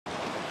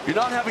You're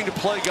not having to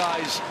play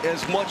guys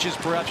as much as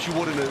perhaps you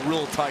would in a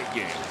real tight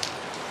game.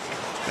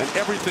 And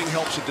everything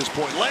helps at this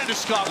point.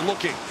 Landeskog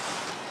looking.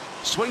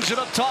 Swings it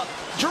up top.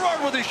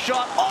 Girard with his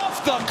shot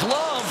off the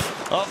glove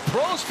of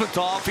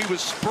Prosvetov. He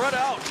was spread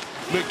out.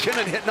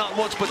 MacKinnon hit not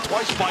once but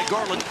twice by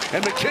Garland.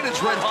 And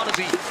MacKinnon's red hot as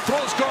he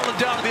throws Garland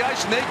down to the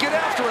ice, and they get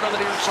after it on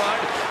the near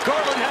side.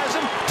 Garland has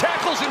him,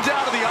 tackles him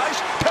down to the ice.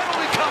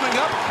 Penalty coming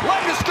up.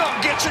 Landeskog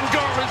gets in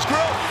Garland's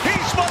grill.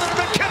 He's smothered.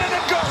 MacKinnon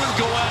and Garland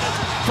go at it.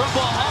 From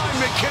behind,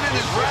 MacKinnon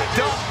is racked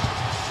up.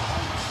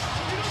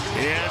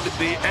 And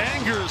the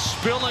anger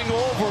spilling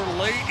over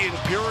late in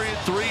period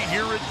 3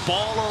 here at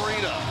Ball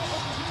Arena.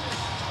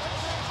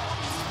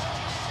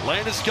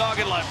 Landeskog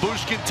and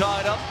Lyubushkin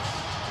tied up.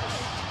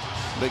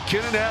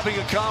 MacKinnon having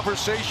a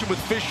conversation with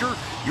Fisher.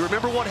 You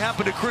remember what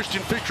happened to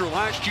Christian Fisher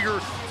last year,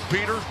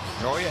 Peter?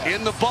 Oh, yeah.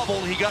 In the bubble,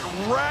 he got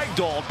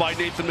ragdolled by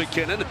Nathan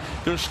MacKinnon.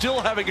 They're still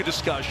having a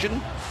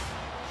discussion.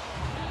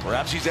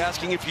 Perhaps he's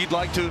asking if he'd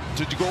like to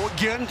go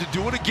again, to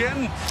do it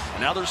again.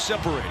 Now they're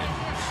separated.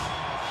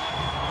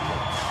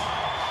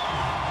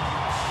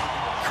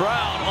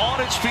 Crowd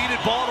on its feet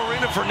at Ball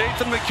Arena for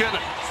Nathan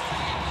MacKinnon.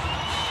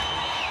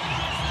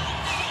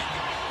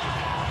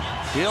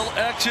 He'll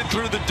exit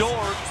through the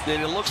door,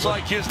 and it looks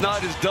like his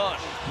night is done.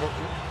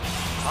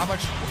 How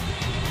much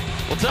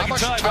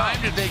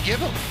time did they give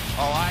him?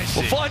 Oh, I see.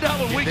 We'll find out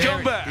when we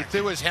come back. He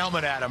threw his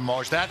helmet at him,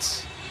 Moj.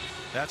 That's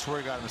where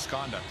he got a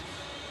misconduct.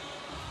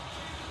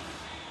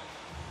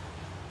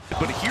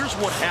 But here's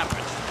what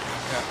happened.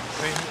 Yeah,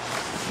 I mean,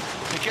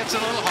 it gets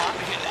a little hot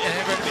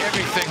and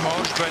everything,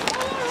 Moj, but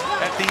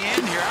at the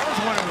end here, I was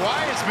wondering,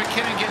 why is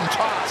MacKinnon getting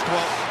tossed?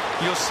 Well,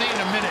 you'll see in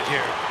a minute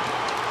here.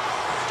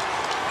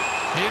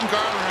 He and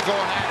Garland are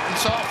going at it.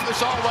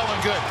 It's all well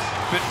and good,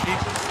 but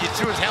he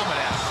threw his helmet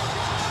at him.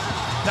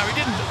 Now he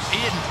didn't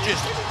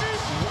just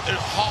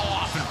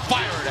haul off and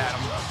fire it at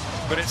him,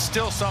 but it's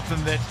still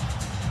something that.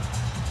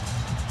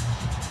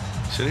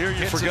 So here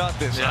you forgot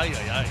this. Yeah.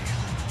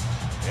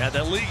 Yeah,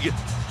 that league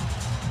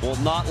will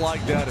not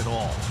like that at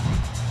all.